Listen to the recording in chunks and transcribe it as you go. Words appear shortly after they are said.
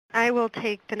I will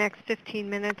take the next 15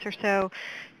 minutes or so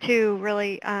to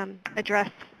really address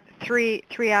three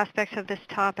aspects of this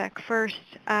topic. First,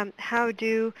 how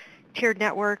do tiered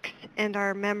networks and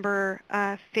our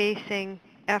member-facing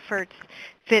efforts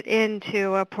fit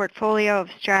into a portfolio of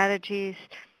strategies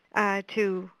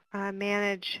to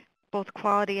manage both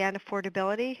quality and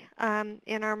affordability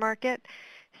in our market?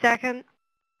 Second,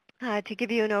 to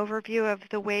give you an overview of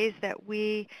the ways that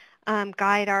we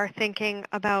guide our thinking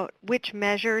about which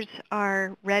measures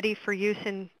are ready for use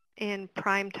in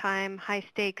prime time, high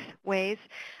stakes ways,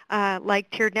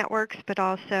 like tiered networks, but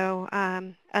also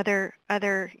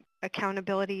other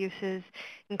accountability uses,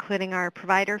 including our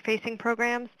provider-facing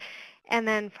programs. And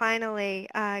then finally,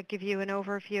 give you an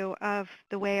overview of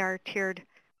the way our tiered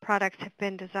products have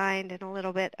been designed and a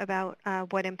little bit about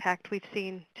what impact we've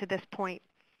seen to this point.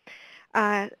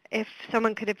 If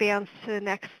someone could advance to the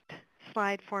next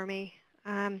slide for me.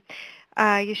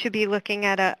 You should be looking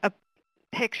at a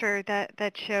picture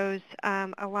that shows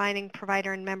aligning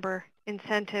provider and member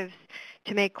incentives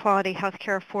to make quality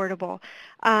healthcare affordable.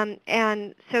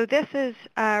 And so this is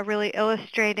really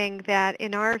illustrating that,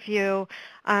 in our view,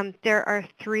 there are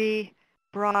three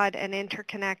broad and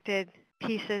interconnected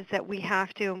pieces that we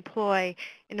have to employ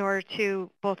in order to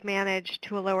both manage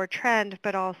to a lower trend,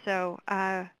 but also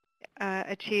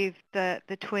achieve the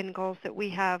twin goals that we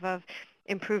have of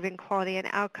improving quality and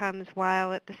outcomes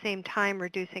while at the same time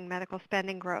reducing medical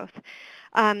spending growth.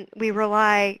 We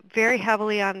rely very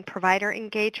heavily on provider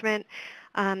engagement,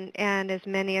 and as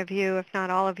many of you, if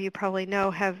not all of you probably know,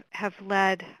 have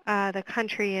led the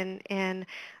country in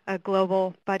a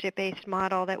global budget-based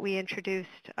model that we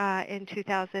introduced in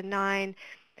 2009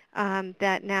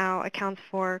 that now accounts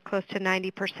for close to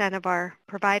 90% of our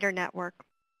provider network.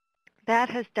 That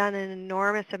has done an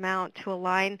enormous amount to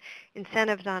align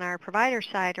incentives on our provider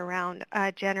side around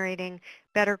generating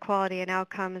better quality and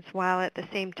outcomes while at the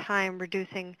same time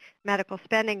reducing medical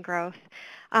spending growth.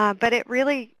 But it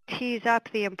really tees up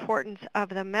the importance of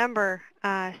the member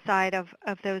side of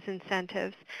those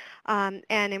incentives, and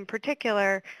in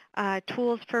particular,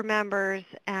 tools for members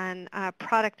and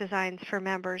product designs for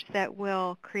members that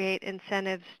will create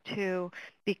incentives to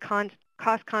be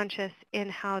cost-conscious in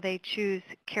how they choose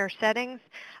care settings,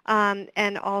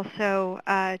 and also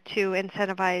to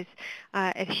incentivize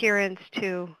adherence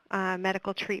to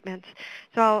medical treatments.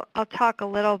 So I'll talk a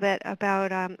little bit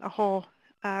about a whole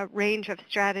range of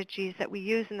strategies that we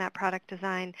use in that product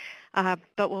design,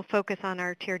 but we'll focus on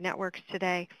our tiered networks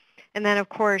today. And then, of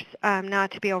course,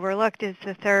 not to be overlooked is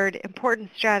the third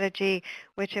important strategy,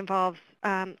 which involves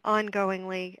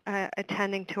ongoingly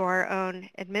attending to our own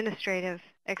administrative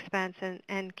expense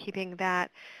and keeping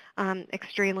that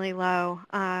extremely low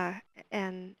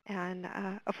and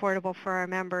affordable for our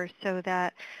members, so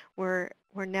that we're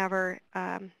never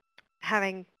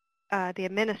having the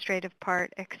administrative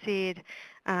part exceed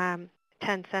 10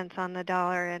 cents on the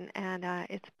dollar, and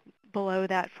it's below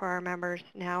that for our members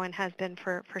now and has been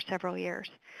for several years.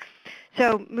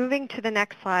 So moving to the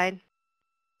next slide.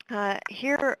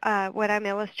 Here, what I'm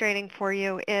illustrating for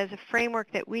you is a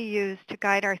framework that we use to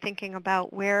guide our thinking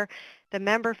about where the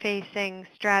member-facing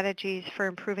strategies for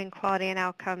improving quality and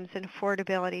outcomes and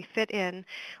affordability fit in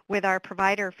with our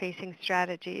provider-facing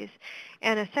strategies.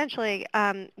 And essentially,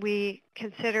 we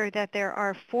consider that there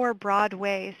are four broad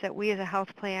ways that we as a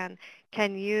health plan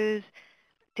can use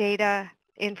data,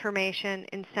 information,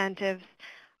 incentives,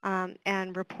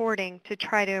 and reporting to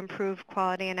try to improve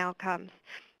quality and outcomes.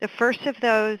 The first of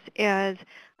those is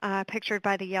pictured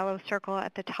by the yellow circle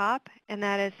at the top, and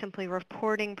that is simply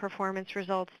reporting performance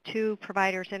results to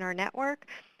providers in our network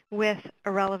with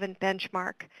a relevant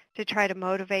benchmark to try to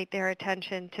motivate their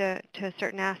attention to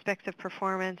certain aspects of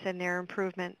performance and their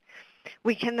improvement.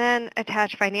 We can then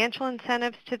attach financial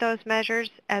incentives to those measures,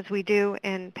 as we do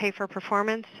in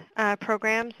pay-for-performance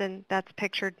programs, and that's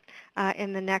pictured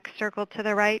in the next circle to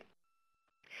the right.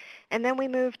 And then we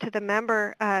move to the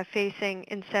member-facing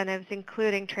incentives,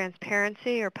 including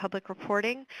transparency or public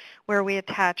reporting, where we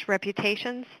attach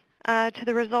reputations to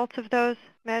the results of those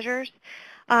measures.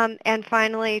 And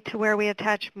finally, to where we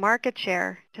attach market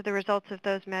share to the results of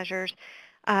those measures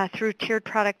through tiered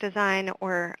product design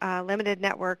or limited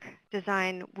network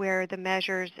design, where the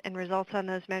measures and results on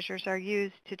those measures are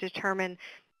used to determine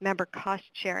member cost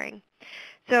sharing.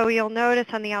 So you'll notice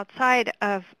on the outside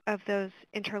of those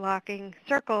interlocking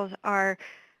circles are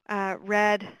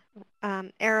red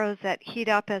arrows that heat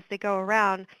up as they go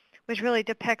around, which really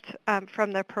depict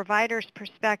from the provider's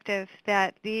perspective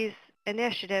that these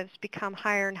initiatives become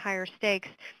higher and higher stakes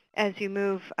as you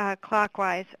move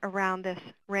clockwise around this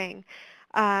ring.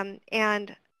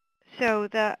 And so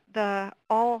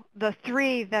all the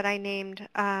three that I named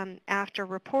after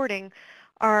reporting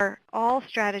are all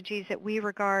strategies that we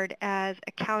regard as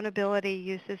accountability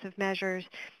uses of measures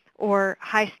or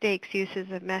high-stakes uses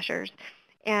of measures.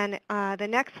 And the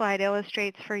next slide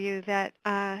illustrates for you that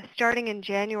starting in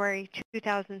January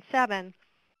 2007,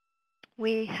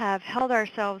 we have held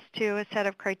ourselves to a set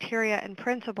of criteria and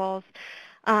principles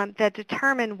that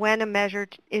determine when a measure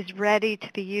is ready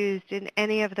to be used in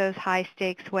any of those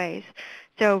high-stakes ways.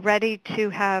 So ready to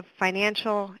have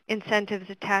financial incentives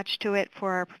attached to it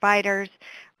for our providers,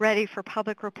 ready for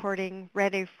public reporting,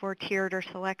 ready for tiered or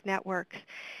select networks.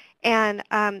 And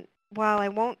while I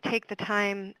won't take the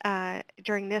time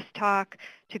during this talk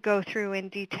to go through in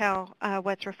detail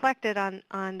what's reflected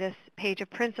on this page of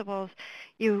principles,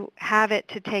 you have it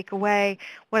to take away.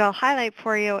 What I'll highlight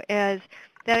for you is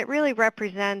that it really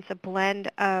represents a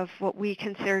blend of what we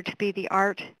consider to be the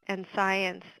art and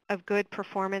science of good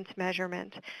performance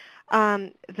measurement.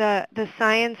 The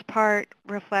science part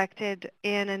reflected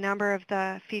in a number of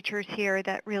the features here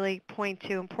that really point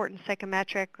to important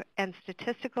psychometric and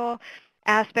statistical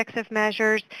aspects of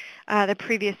measures. The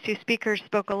previous two speakers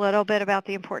spoke a little bit about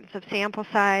the importance of sample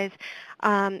size,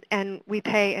 and we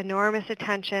pay enormous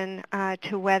attention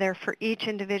to whether for each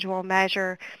individual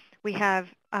measure we have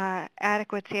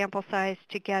adequate sample size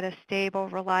to get a stable,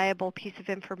 reliable piece of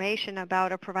information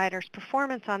about a provider's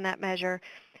performance on that measure.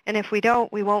 And if we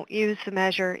don't, we won't use the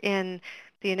measure in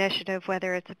the initiative,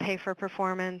 whether it's a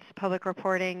pay-for-performance, public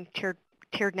reporting,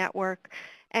 tiered network.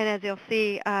 And as you'll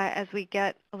see as we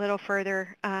get a little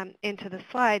further into the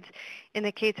slides, in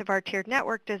the case of our tiered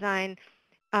network design,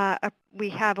 we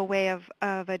have a way of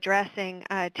addressing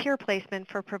tier placement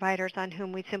for providers on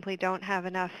whom we simply don't have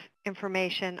enough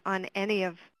information on any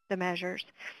of the measures.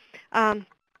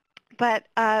 But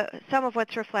some of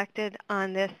what's reflected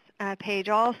on this page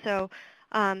also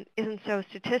isn't so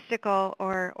statistical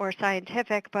or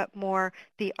scientific, but more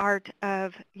the art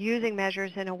of using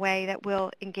measures in a way that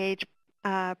will engage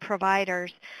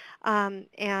providers.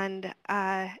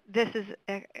 This is,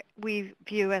 we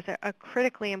view as a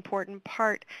critically important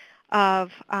part of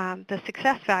the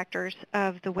success factors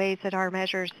of the ways that our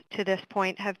measures to this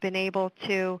point have been able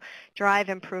to drive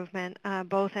improvement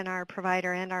both in our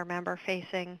provider and our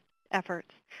member-facing efforts.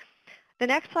 The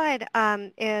next slide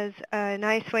is a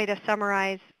nice way to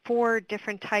summarize 4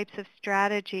 different types of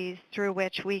strategies through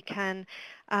which we can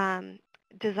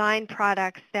design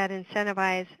products that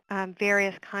incentivize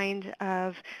various kinds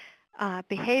of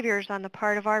behaviors on the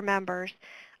part of our members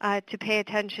to pay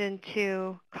attention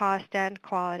to cost and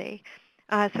quality.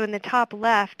 So in the top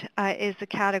left is the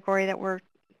category that we're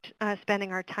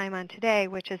spending our time on today,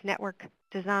 which is network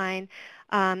design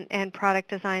and product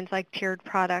designs like tiered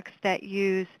products that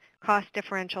use cost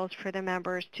differentials for the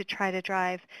members to try to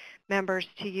drive members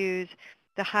to use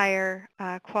the higher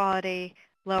quality,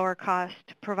 lower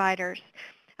cost providers.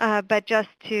 But just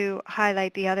to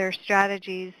highlight the other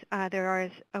strategies, there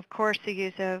is, of course, the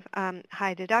use of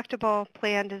high deductible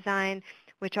plan design,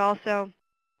 which also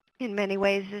in many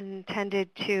ways is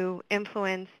intended to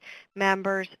influence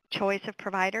members' choice of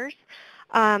providers.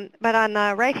 But on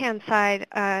the right-hand side,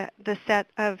 the set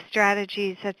of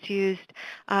strategies that's used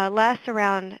less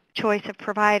around choice of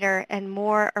provider and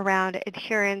more around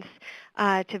adherence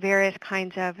to various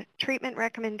kinds of treatment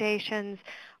recommendations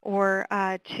or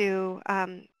to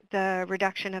the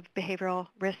reduction of behavioral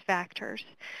risk factors.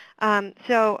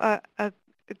 So a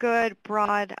good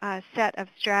broad set of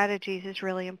strategies is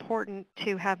really important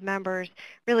to have members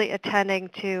really attending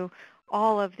to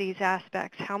all of these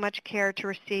aspects, how much care to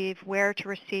receive, where to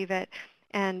receive it,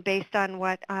 and based on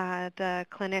what the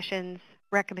clinician's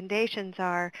recommendations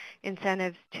are,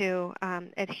 incentives to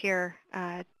adhere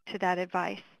to that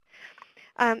advice.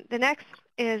 The next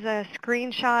is a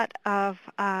screenshot of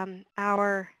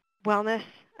our wellness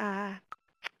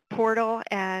portal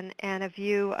and a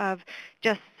view of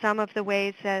just some of the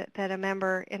ways that a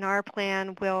member in our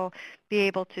plan will be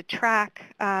able to track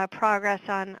progress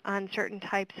on certain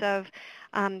types of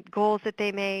goals that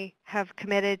they may have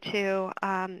committed to.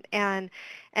 And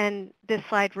this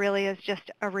slide really is just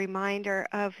a reminder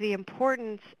of the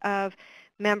importance of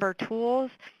member tools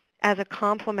as a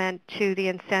complement to the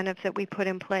incentives that we put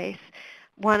in place.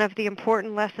 One of the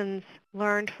important lessons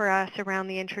learned for us around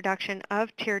the introduction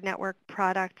of tiered network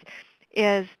products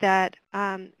is that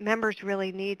members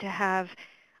really need to have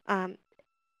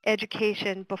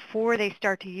education before they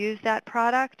start to use that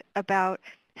product about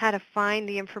how to find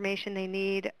the information they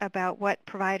need about what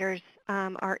providers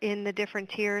are in the different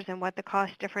tiers and what the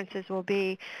cost differences will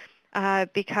be,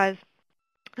 because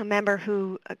a member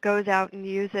who goes out and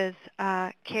uses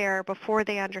care before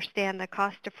they understand the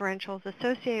cost differentials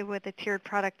associated with a tiered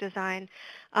product design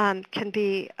can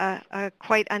be a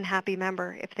quite unhappy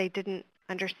member if they didn't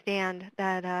understand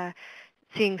that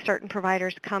seeing certain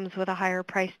providers comes with a higher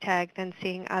price tag than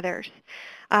seeing others.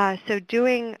 So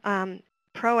doing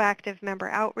proactive member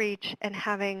outreach and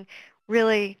having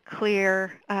really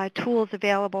clear tools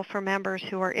available for members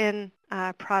who are in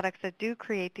products that do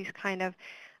create these kind of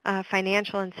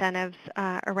financial incentives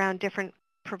around different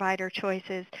provider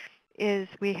choices is,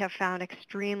 we have found,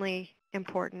 extremely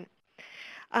important.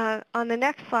 On the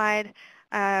next slide,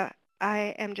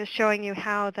 I am just showing you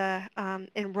how the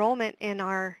enrollment in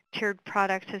our tiered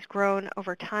products has grown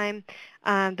over time.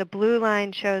 The blue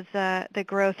line shows the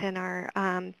growth in our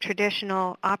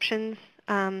traditional options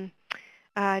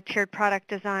tiered product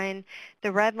design.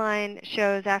 The red line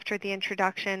shows after the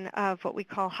introduction of what we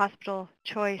call hospital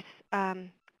choice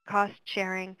cost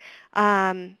sharing,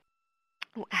 how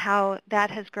that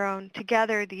has grown.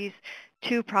 Together, these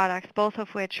two products, both of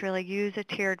which really use a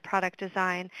tiered product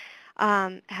design,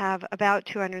 have about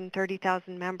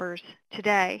 230,000 members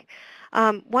today.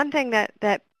 One thing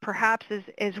that perhaps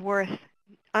is worth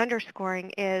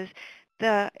underscoring is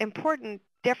the important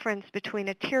difference between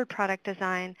a tiered product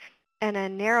design and a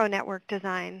narrow network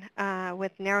design,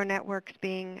 with narrow networks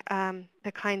being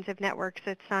the kinds of networks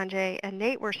that Sanjay and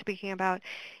Nate were speaking about,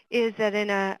 is that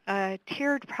in a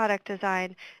tiered product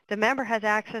design, the member has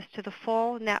access to the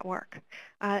full network.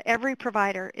 Every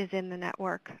provider is in the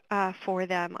network for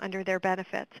them under their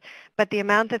benefits, but the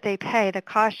amount that they pay, the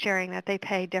cost sharing that they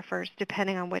pay, differs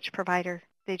depending on which provider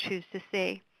they choose to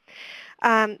see.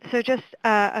 So just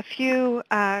a few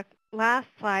last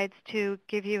slides to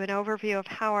give you an overview of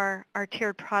how our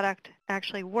tiered product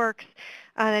actually works.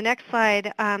 The next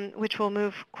slide, which we'll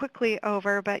move quickly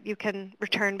over, but you can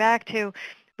return back to,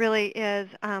 really is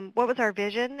what was our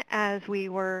vision as we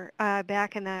were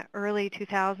back in the early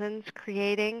 2000s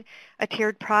creating a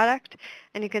tiered product.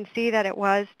 And you can see that it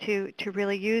was to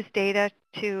really use data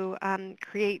to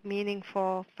create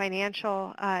meaningful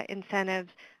financial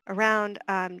incentives around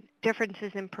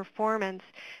differences in performance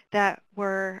that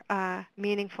were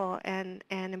meaningful and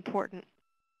important.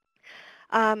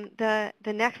 The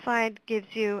next slide gives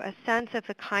you a sense of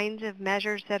the kinds of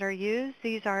measures that are used.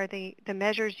 These are the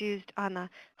measures used on the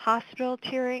hospital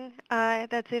tiering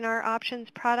that's in our options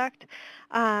product.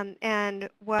 And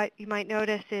what you might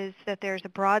notice is that there's a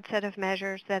broad set of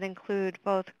measures that include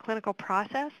both clinical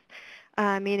process,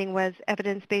 meaning was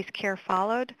evidence-based care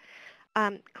followed,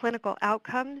 clinical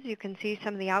outcomes. You can see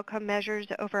some of the outcome measures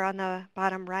over on the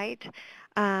bottom right,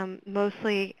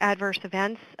 mostly adverse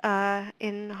events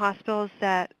in hospitals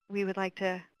that we would like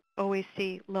to always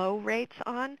see low rates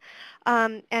on,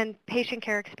 and patient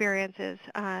care experiences.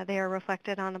 They are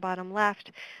reflected on the bottom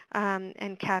left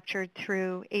and captured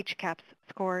through HCAHPS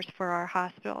scores for our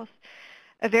hospitals.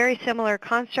 A very similar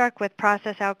construct with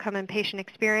process outcome and patient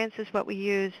experience is what we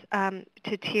use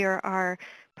to tier our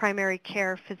primary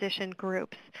care physician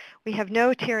groups. We have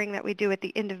no tiering that we do at the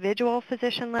individual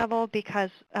physician level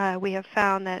because we have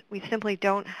found that we simply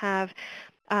don't have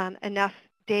enough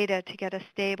data to get a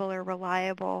stable or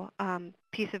reliable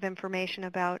piece of information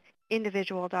about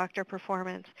individual doctor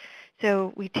performance.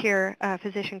 So we tier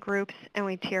physician groups and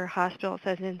we tier hospitals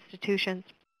as institutions.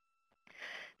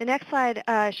 The next slide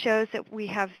shows that we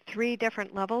have 3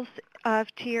 different levels of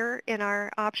tier in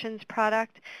our options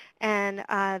product, and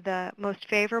the most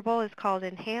favorable is called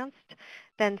enhanced,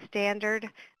 then standard,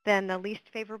 then the least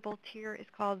favorable tier is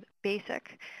called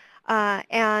basic.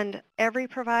 And every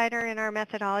provider in our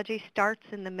methodology starts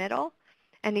in the middle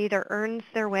and either earns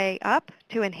their way up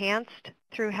to enhanced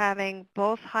through having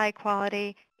both high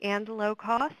quality and low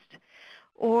cost,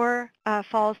 or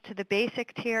falls to the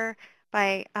basic tier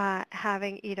by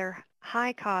having either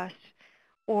high cost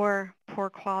or poor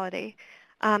quality.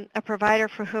 A provider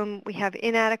for whom we have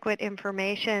inadequate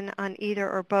information on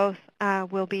either or both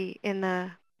will be in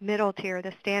the middle tier,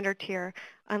 the standard tier,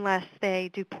 unless they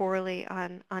do poorly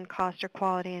on cost or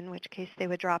quality, in which case they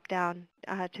would drop down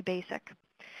to basic.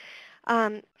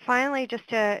 Finally, just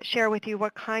to share with you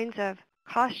what kinds of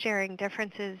cost-sharing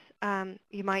differences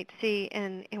you might see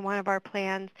in one of our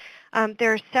plans.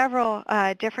 There are several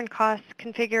different cost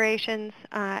configurations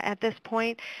at this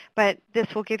point, but this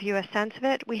will give you a sense of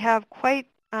it. We have quite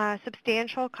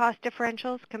substantial cost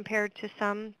differentials compared to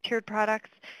some tiered products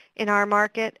in our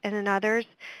market and in others.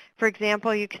 For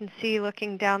example, you can see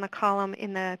looking down the column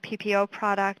in the PPO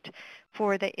product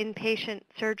for the inpatient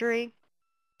surgery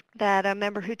that a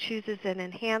member who chooses an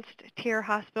enhanced tier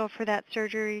hospital for that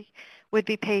surgery would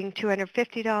be paying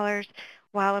 $250,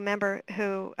 while a member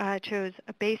who chose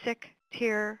a basic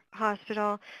tier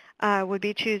hospital would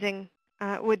be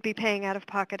paying out of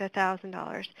pocket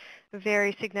 $1,000. A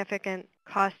very significant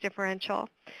cost differential.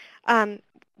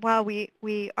 While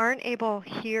we aren't able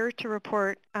here to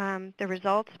report the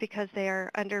results because they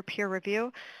are under peer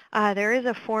review, there is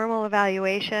a formal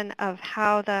evaluation of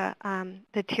how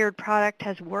the tiered product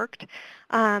has worked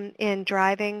in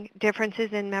driving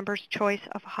differences in members' choice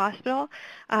of hospital.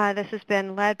 This has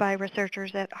been led by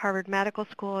researchers at Harvard Medical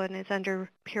School and is under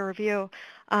peer review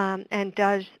and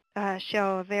does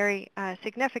show a very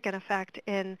significant effect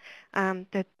in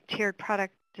the tiered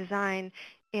product design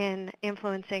in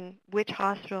influencing which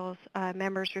hospitals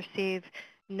members receive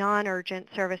non-urgent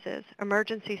services.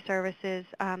 Emergency services,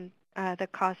 the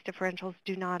cost differentials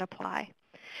do not apply.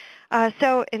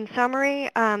 So in summary,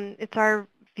 it's our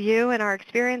view and our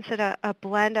experience that a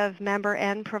blend of member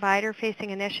and provider-facing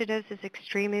initiatives is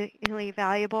extremely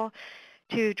valuable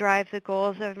to drive the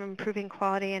goals of improving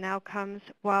quality and outcomes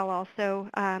while also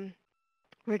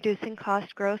reducing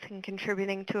cost growth and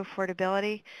contributing to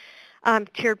affordability.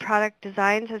 Tiered product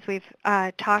designs, as we've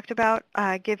talked about,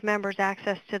 give members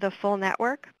access to the full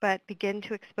network, but begin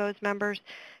to expose members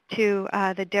to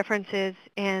the differences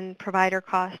in provider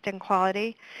cost and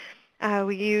quality.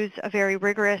 We use a very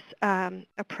rigorous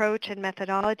approach and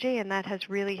methodology, and that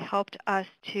has really helped us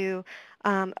to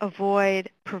avoid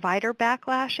provider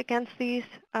backlash against these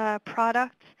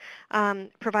products.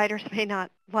 Providers may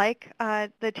not like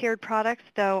the tiered products,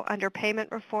 though under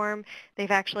payment reform,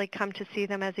 they've actually come to see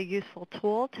them as a useful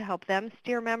tool to help them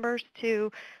steer members to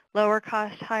lower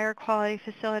cost, higher quality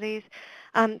facilities.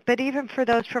 But even for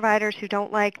those providers who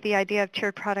don't like the idea of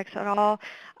tiered products at all,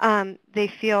 they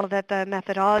feel that the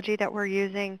methodology that we're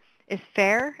using is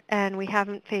fair, and we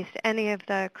haven't faced any of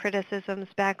the criticisms,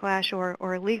 backlash,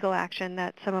 or legal action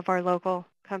that some of our local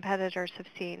competitors have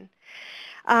seen.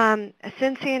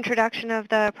 Since the introduction of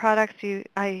the products,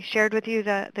 I shared with you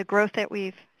the growth that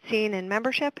we've seen in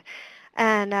membership,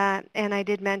 and I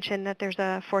did mention that there's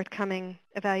a forthcoming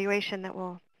evaluation that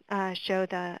will show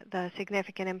the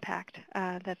significant impact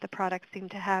that the products seem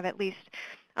to have, at least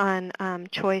on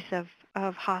choice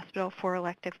of hospital for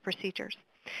elective procedures.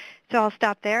 So I'll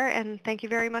stop there, and thank you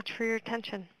very much for your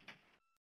attention.